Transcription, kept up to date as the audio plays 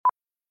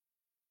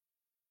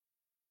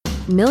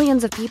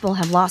Millions of people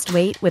have lost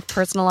weight with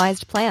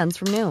personalized plans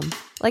from Noom.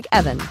 Like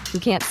Evan, who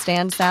can't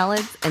stand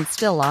salads and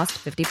still lost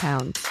 50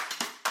 pounds.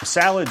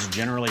 Salads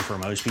generally for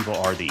most people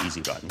are the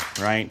easy button,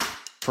 right?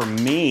 For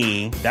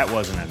me, that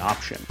wasn't an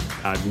option.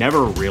 I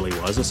never really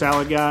was a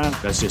salad guy.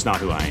 That's just not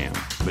who I am.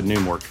 But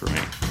Noom worked for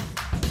me.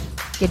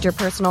 Get your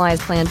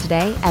personalized plan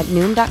today at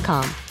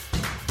Noom.com.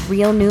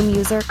 Real Noom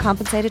user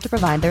compensated to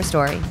provide their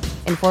story.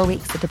 In 4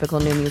 weeks, the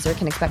typical Noom user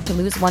can expect to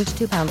lose 1 to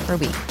 2 pounds per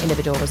week.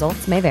 Individual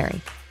results may vary.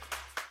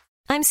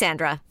 I'm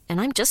Sandra, and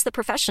I'm just the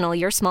professional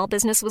your small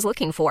business was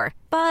looking for.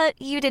 But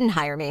you didn't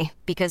hire me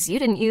because you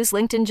didn't use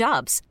LinkedIn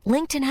Jobs.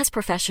 LinkedIn has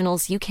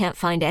professionals you can't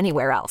find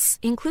anywhere else,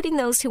 including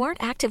those who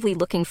aren't actively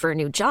looking for a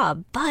new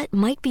job, but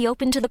might be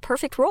open to the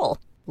perfect role,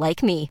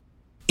 like me.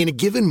 In a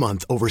given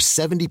month, over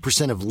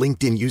 70% of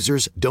LinkedIn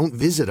users don't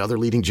visit other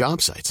leading job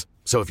sites.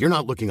 So if you're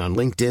not looking on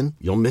LinkedIn,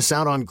 you'll miss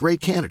out on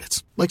great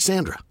candidates like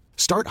Sandra.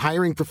 Start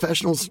hiring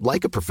professionals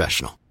like a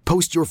professional.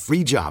 Post your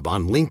free job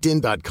on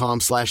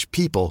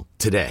linkedin.com/people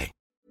today.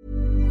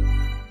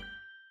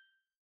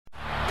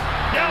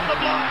 Down the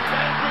block,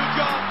 Andrew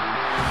John.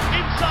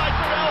 Inside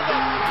for Elba.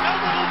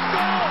 Elba will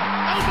score.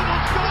 Elba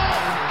will score.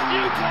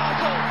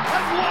 Newcastle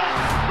have won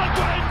the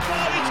Grand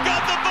Final. He's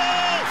got the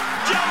ball.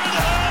 Jared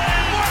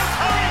Hayes.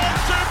 Oh,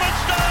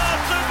 superstar,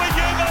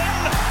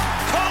 superhuman.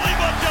 Call him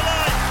what you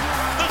like.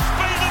 The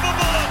speed of a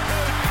bullet.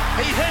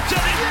 He hits it.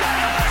 He's got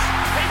it.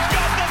 He's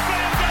got the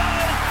field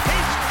goal.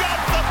 He's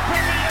got the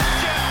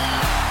premiership.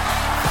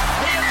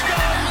 He has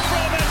gone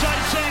from, as I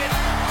said,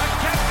 a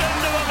captain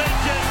to a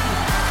legend.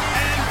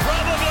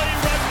 Probably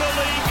rugby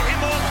league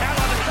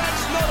immortality.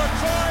 That's not a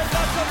try,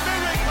 that's a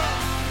miracle.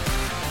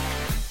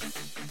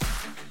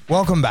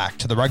 Welcome back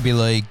to the Rugby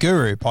League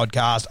Guru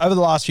podcast. Over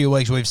the last few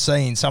weeks, we've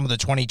seen some of the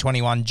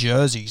 2021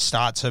 jerseys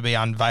start to be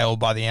unveiled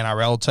by the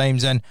NRL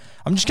teams, and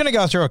I'm just going to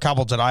go through a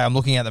couple today. I'm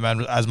looking at them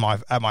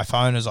at my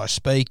phone as I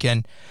speak,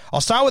 and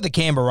I'll start with the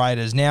Canberra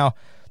Raiders. Now,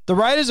 the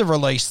Raiders have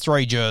released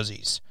 3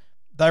 jerseys.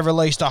 They've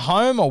released a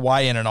home,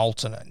 away, and an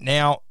alternate.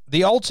 Now,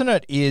 the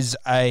alternate is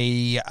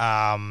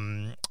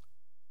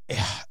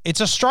it's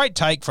a straight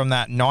take from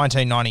that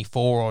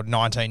 1994 or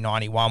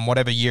 1991,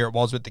 whatever year it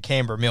was, with the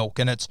Canberra Milk,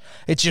 and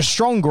it's your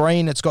strong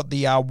green. It's got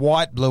the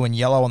white, blue, and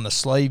yellow on the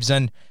sleeves,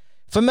 and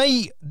for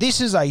me,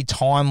 this is a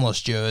timeless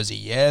jersey.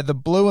 Yeah, the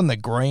blue and the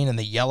green and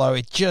the yellow.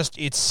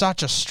 It's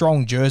such a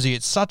strong jersey.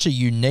 It's such a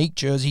unique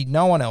jersey.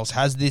 No one else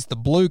has this. The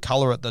blue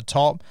color at the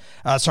top,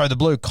 the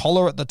blue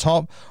collar at the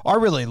top. I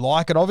really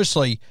like it.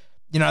 Obviously,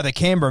 you know, the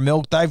Canberra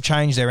Milk, they've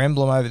changed their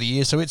emblem over the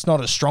years, so it's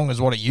not as strong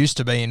as what it used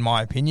to be, in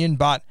my opinion,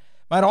 but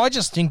mate, I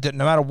just think that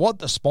no matter what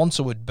the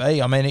sponsor would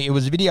be, I mean, it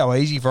was Video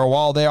Easy for a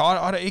while there.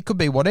 It could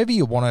be whatever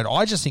you wanted.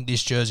 I just think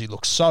this jersey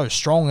looks so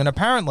strong, and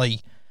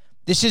apparently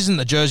this isn't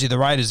the jersey the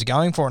Raiders are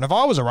going for. And if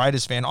I was a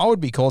Raiders fan, I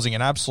would be causing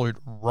an absolute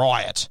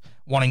riot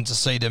wanting to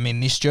see them in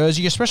this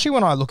jersey, especially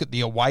when I look at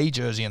the away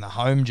jersey and the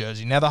home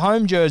jersey. Now, the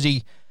home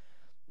jersey,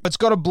 it's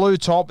got a blue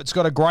top. It's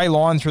got a grey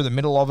line through the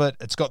middle of it.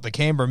 It's got the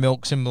Canberra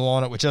Milk symbol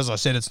on it, which, as I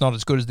said, it's not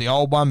as good as the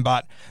old one,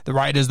 but the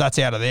Raiders, that's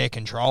out of their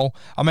control.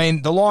 I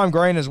mean, the lime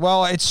green as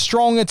well, it's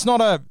strong. It's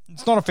not a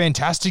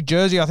fantastic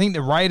jersey. I think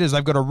the Raiders,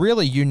 they've got a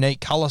really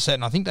unique colour set,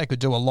 and I think they could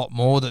do a lot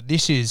more. That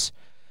this is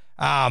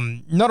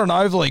not an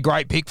overly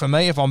great pick for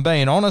me, if I'm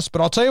being honest, but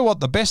I'll tell you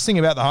what, the best thing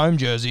about the home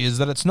jersey is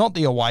that it's not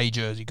the away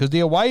jersey, because the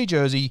away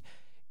jersey,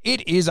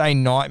 it is a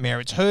nightmare.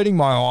 It's hurting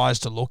my eyes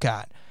to look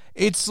at.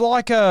 It's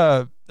like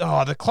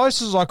the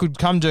closest I could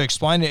come to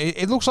explain it,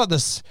 it looks like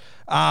this,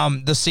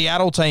 the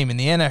Seattle team in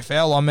the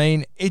NFL. I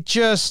mean, it's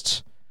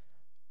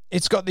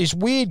got this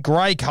weird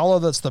grey colour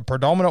that's the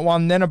predominant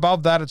one. Then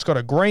above that, it's got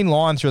a green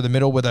line through the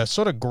middle with a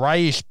sort of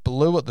greyish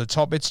blue at the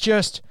top.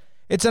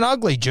 It's an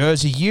ugly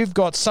jersey. You've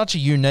got such a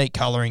unique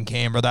colour in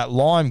Canberra, that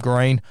lime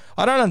green.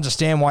 I don't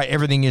understand why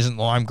everything isn't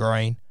lime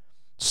green.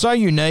 So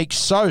unique,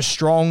 so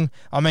strong.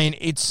 I mean,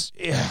 it's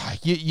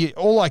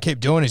all I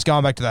keep doing is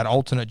going back to that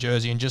alternate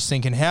jersey and just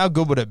thinking, how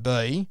good would it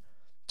be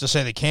to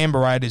see the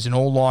Canberra Raiders in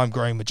all lime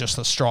green with just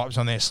the stripes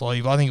on their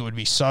sleeve? I think it would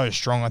be so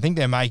strong. I think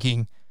they're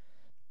making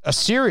a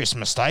serious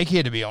mistake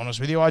here, to be honest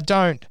with you. I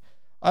don't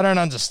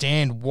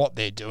understand what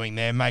they're doing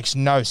there. It makes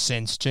no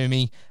sense to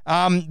me.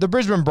 The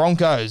Brisbane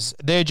Broncos,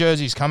 their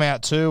jerseys come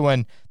out too,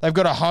 and they've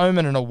got a home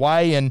and an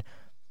away, and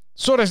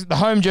sort of the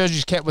home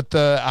jersey's kept with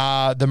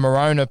the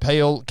maroon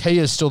appeal.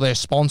 Kia's still their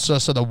sponsor,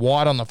 so the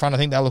white on the front, I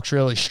think that looks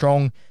really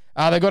strong.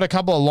 They've got a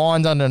couple of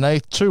lines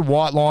underneath, 2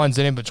 white lines,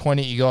 and in between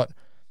it you got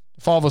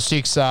 5 or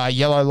 6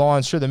 yellow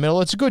lines through the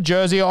middle. It's a good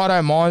jersey. I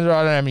don't mind it.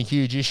 I don't have any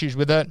huge issues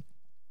with it.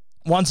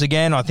 Once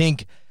again, I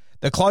think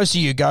the closer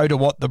you go to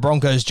what the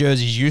Broncos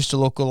jerseys used to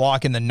look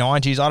like in the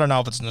 90s, I don't know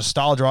if it's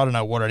nostalgia, I don't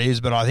know what it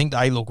is, but I think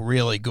they look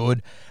really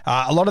good.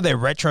 A lot of their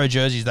retro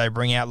jerseys they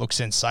bring out look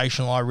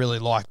sensational. I really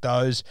like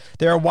those.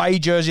 Their away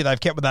jersey, they've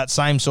kept with that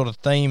same sort of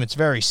theme. It's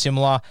very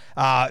similar.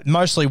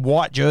 Mostly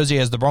white jersey,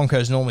 as the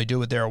Broncos normally do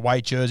with their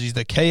away jerseys.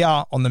 The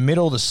Kia on the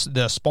middle,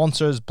 the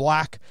sponsors,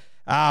 black.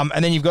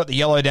 And then you've got the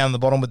yellow down the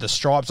bottom with the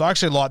stripes. I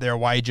actually like their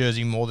away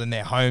jersey more than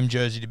their home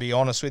jersey, to be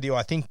honest with you.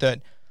 I think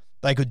that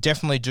they could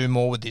definitely do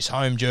more with this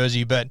home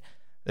jersey, but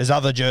there's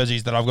other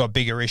jerseys that I've got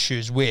bigger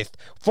issues with.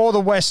 For the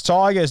West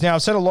Tigers, now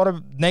I've said a lot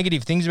of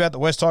negative things about the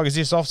West Tigers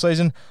this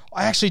offseason.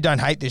 I actually don't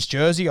hate this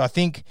jersey. I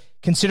think,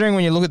 considering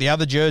when you look at the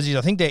other jerseys,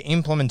 I think their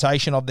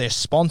implementation of their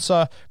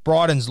sponsor,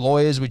 Bryden's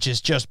Lawyers, which is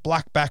just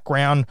black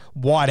background,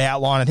 white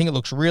outline, I think it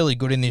looks really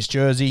good in this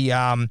jersey.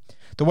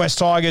 The West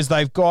Tigers,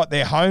 they've got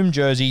their home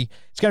jersey.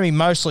 It's going to be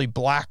mostly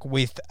black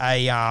with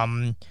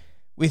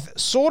with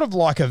sort of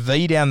like a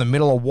V down the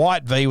middle, a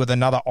white V with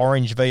another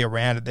orange V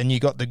around it. Then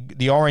you got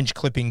the orange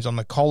clippings on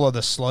the collar,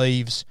 the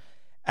sleeves,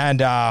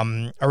 and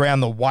around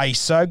the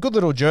waist. So good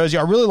little jersey.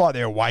 I really like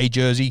their away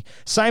jersey.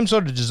 Same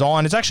sort of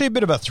design. It's actually a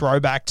bit of a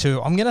throwback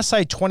to, I'm going to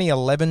say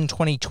 2011,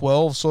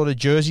 2012 sort of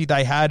jersey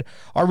they had.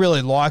 I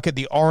really like it.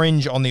 The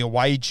orange on the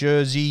away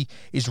jersey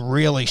is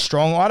really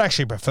strong. I'd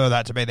actually prefer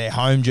that to be their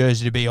home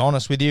jersey, to be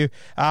honest with you.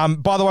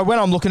 By the way, when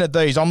I'm looking at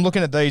these on an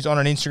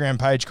Instagram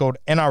page called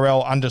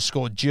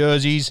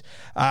NRL_jerseys.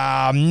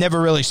 Never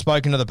really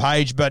spoken to the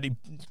page, but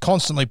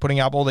constantly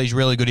putting up all these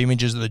really good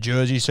images of the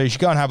jersey. So you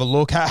should go and have a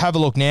look. Have a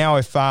look now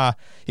if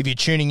you're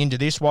tuning into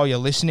this while you're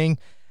listening.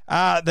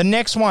 The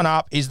next one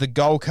up is the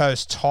Gold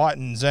Coast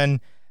Titans, and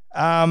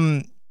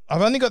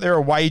I've only got their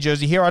away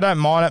jersey here. I don't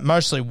mind it,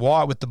 mostly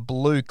white with the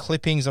blue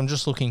clippings. I'm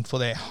just looking for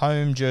their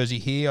home jersey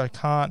here. I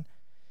can't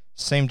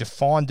seem to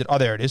find it. Oh,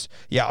 there it is.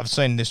 Yeah, I've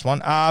seen this one.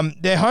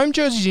 Their home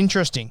jersey is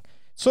interesting.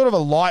 Sort of a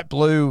light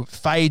blue,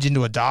 fades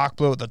into a dark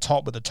blue at the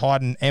top with the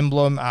Titan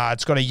emblem.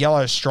 It's got a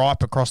yellow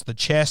stripe across the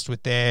chest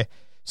with their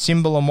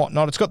symbol and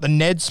whatnot. It's got the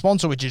Ned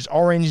sponsor, which is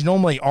orange.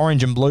 Normally,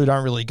 orange and blue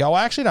don't really go.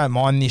 I actually don't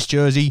mind this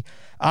jersey.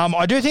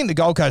 I do think the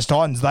Gold Coast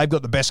Titans, they've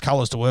got the best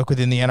colours to work with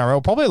in the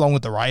NRL, probably along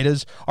with the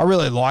Raiders. I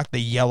really like the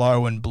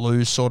yellow and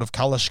blue sort of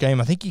colour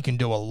scheme. I think you can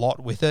do a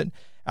lot with it.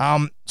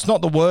 It's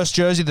not the worst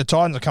jersey the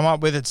Titans have come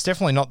up with. It's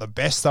definitely not the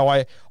best, though.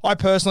 I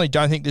personally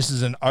don't think this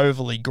is an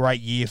overly great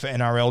year for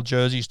NRL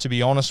jerseys, to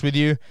be honest with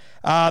you.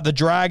 The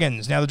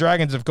Dragons. Now, the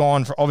Dragons have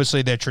gone for,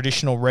 obviously, their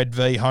traditional red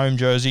V home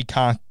jersey.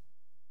 Can't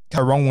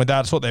go wrong with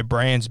that. It's what their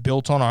brand's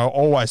built on. I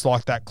always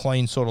like that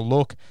clean sort of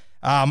look.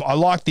 I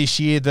like this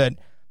year that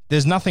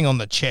there's nothing on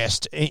the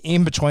chest.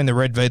 In between the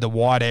red V, the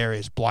white area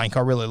is blank. I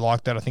really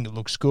like that. I think it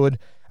looks good.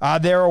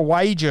 Their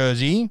away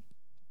jersey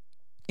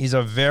is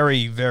a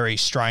very, very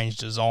strange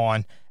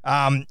design.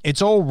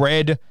 It's all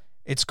red.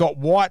 It's got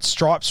white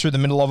stripes through the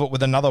middle of it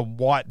with another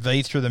white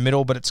V through the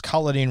middle, but it's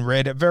coloured in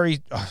red.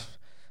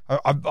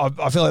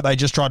 I feel like they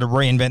just tried to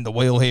reinvent the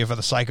wheel here for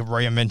the sake of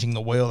reinventing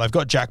the wheel. They've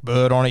got Jack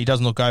Bird on it. He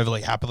doesn't look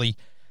overly happily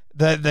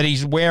that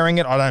he's wearing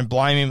it. I don't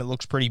blame him. It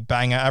looks pretty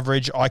banger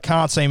average. I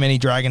can't see many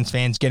Dragons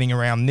fans getting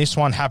around this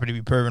one. Happy to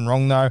be proven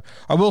wrong, though.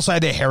 I will say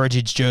their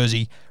heritage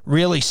jersey,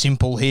 really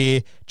simple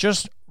here.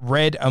 Just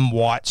red and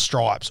white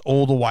stripes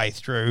all the way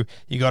through.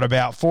 You got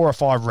about 4 or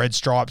 5 red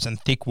stripes and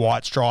thick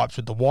white stripes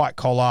with the white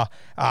collar,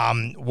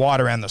 white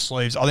around the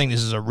sleeves. I think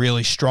this is a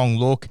really strong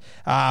look.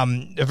 A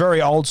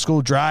very old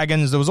school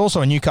Dragons. There was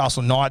also a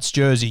Newcastle Knights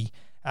jersey.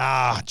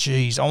 I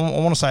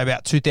want to say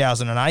about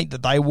 2008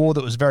 that they wore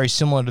that was very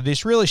similar to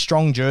this. Really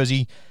strong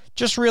jersey.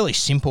 Just really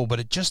simple, but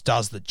it just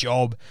does the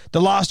job.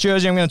 The last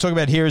jersey I'm going to talk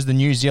about here is the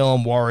New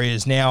Zealand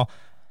Warriors. Now,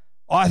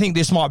 I think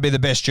this might be the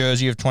best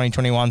jersey of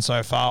 2021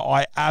 so far.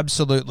 I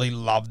absolutely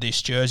love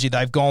this jersey.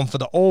 They've gone for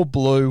the all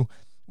blue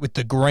with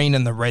the green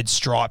and the red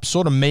stripes,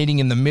 sort of meeting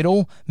in the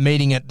middle,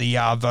 meeting at the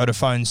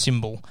Vodafone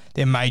symbol,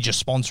 their major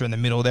sponsor in the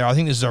middle there. I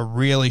think this is a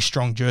really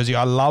strong jersey.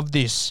 I love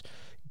this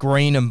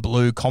green and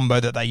blue combo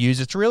that they use.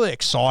 It's really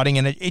exciting,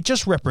 and it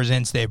just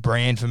represents their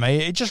brand for me.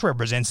 It just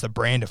represents the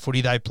brand of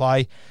footy they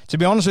play. To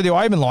be honest with you,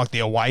 I even like the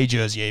away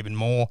jersey even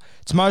more.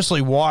 It's mostly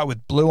white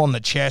with blue on the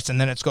chest, and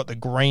then it's got the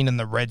green and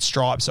the red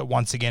stripes that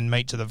once again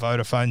meet to the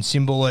Vodafone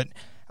symbol. The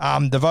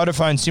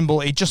Vodafone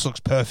symbol, it just looks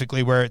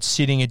perfectly where it's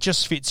sitting. It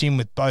just fits in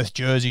with both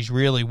jerseys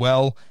really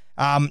well.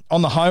 On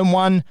the home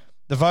one,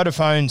 the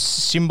Vodafone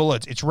symbol,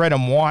 it's red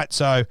and white,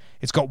 so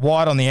it's got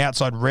white on the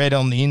outside, red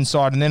on the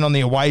inside, and then on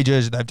the away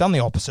jersey, they've done the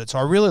opposite. So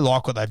I really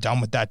like what they've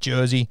done with that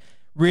jersey.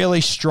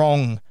 Really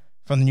strong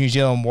from the New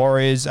Zealand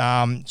Warriors.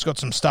 It's got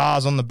some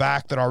stars on the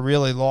back that I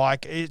really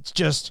like. It's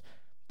just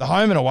the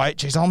home and away.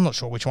 Geez, I'm not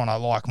sure which one I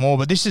like more,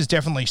 but this is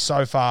definitely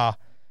so far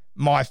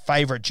my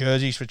favourite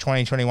jerseys for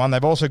 2021.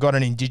 They've also got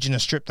an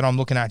Indigenous strip that I'm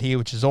looking at here,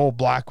 which is all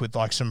black with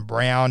like some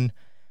brown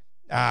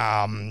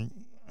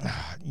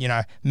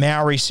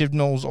Maori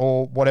signals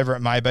or whatever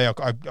it may be.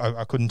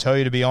 I couldn't tell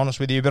you, to be honest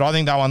with you, but I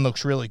think that one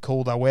looks really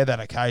cool. They wear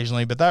that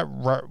occasionally, but that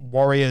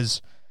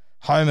Warriors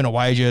home and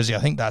away jersey, I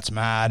think that's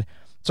mad.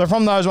 So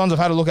from those ones I've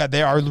had a look at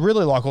there, I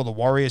really like all the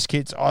Warriors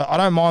kits. I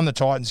don't mind the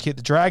Titans kit.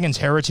 The Dragons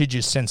heritage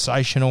is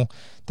sensational.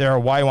 Their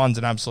away one's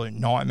an absolute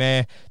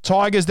nightmare.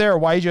 Tigers, their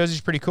away jersey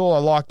is pretty cool. I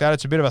like that.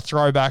 It's a bit of a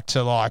throwback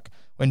to like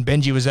when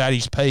Benji was at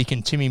his peak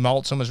and Timmy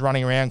Moulton was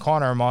running around.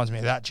 Kind of reminds me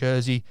of that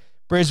jersey.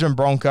 Brisbane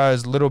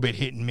Broncos, a little bit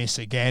hit and miss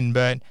again,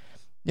 but,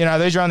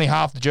 these are only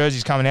half the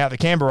jerseys coming out. The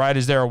Canberra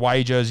Raiders, their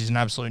away jersey is an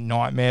absolute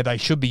nightmare. They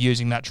should be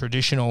using that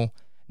traditional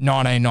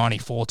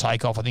 1994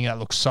 takeoff. I think that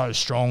looks so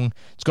strong.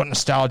 It's got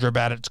nostalgia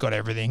about it. It's got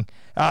everything.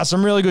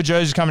 Some really good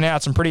jerseys coming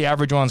out, some pretty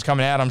average ones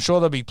coming out. I'm sure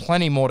there'll be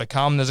plenty more to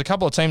come. There's a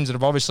couple of teams that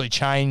have obviously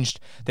changed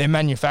their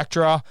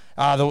manufacturer.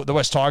 The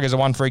West Tigers are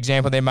one, for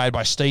example. They're made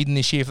by Steeden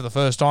this year for the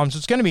first time. So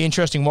it's going to be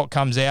interesting what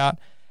comes out.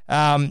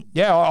 I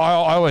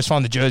always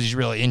find the jerseys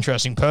really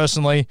interesting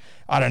personally.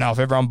 I don't know if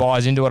everyone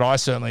buys into it. I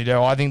certainly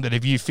do. I think that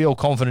if you feel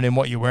confident in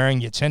what you're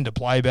wearing, you tend to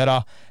play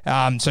better.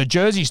 So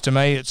jerseys, to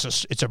me,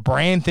 it's a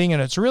brand thing,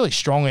 and it's really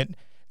strong. It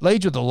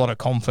leads with a lot of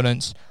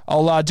confidence.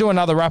 I'll do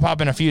another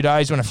wrap-up in a few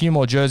days when a few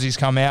more jerseys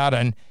come out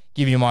and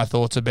give you my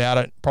thoughts about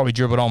it. Probably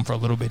dribble it on for a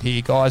little bit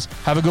here, guys.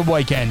 Have a good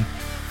weekend.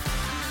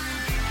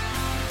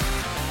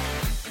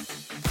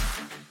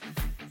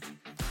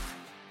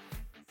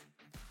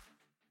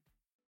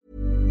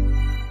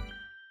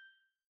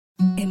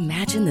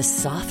 Imagine the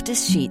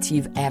softest sheets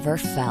you've ever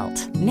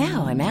felt.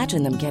 Now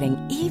imagine them getting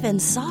even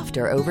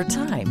softer over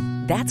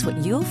time. That's what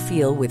you'll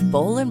feel with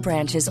Boll &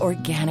 Branch's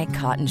organic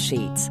cotton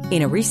sheets.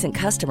 In a recent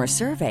customer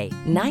survey,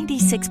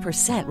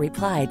 96%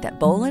 replied that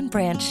Boll &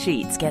 Branch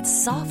sheets get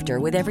softer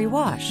with every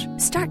wash.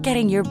 Start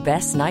getting your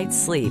best night's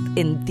sleep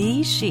in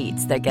these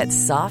sheets that get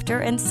softer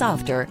and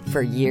softer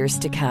for years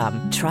to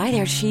come. Try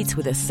their sheets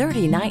with a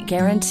 30-night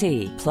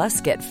guarantee. Plus,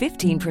 get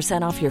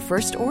 15% off your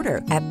first order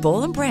at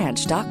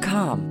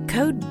BollandBranch.com.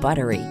 Code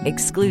BUTTERY.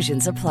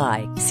 Exclusions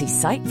apply. See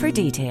site for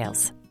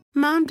details.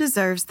 Mom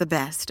deserves the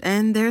best,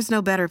 and there's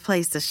no better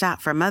place to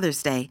shop for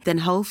Mother's Day than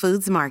Whole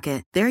Foods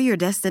Market. They're your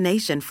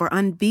destination for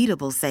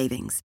unbeatable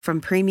savings, from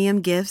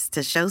premium gifts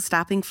to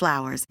show-stopping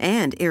flowers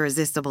and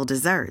irresistible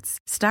desserts.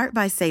 Start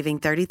by saving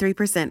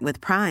 33% with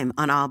Prime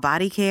on all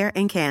body care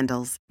and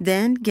candles.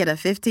 Then get a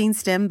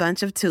 15-stem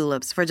bunch of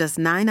tulips for just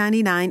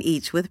 $9.99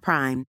 each with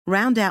Prime.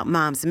 Round out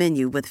Mom's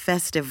menu with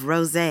festive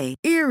rosé,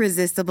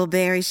 irresistible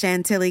berry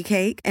chantilly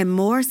cake, and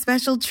more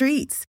special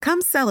treats.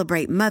 Come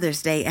celebrate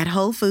Mother's Day at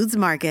Whole Foods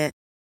Market.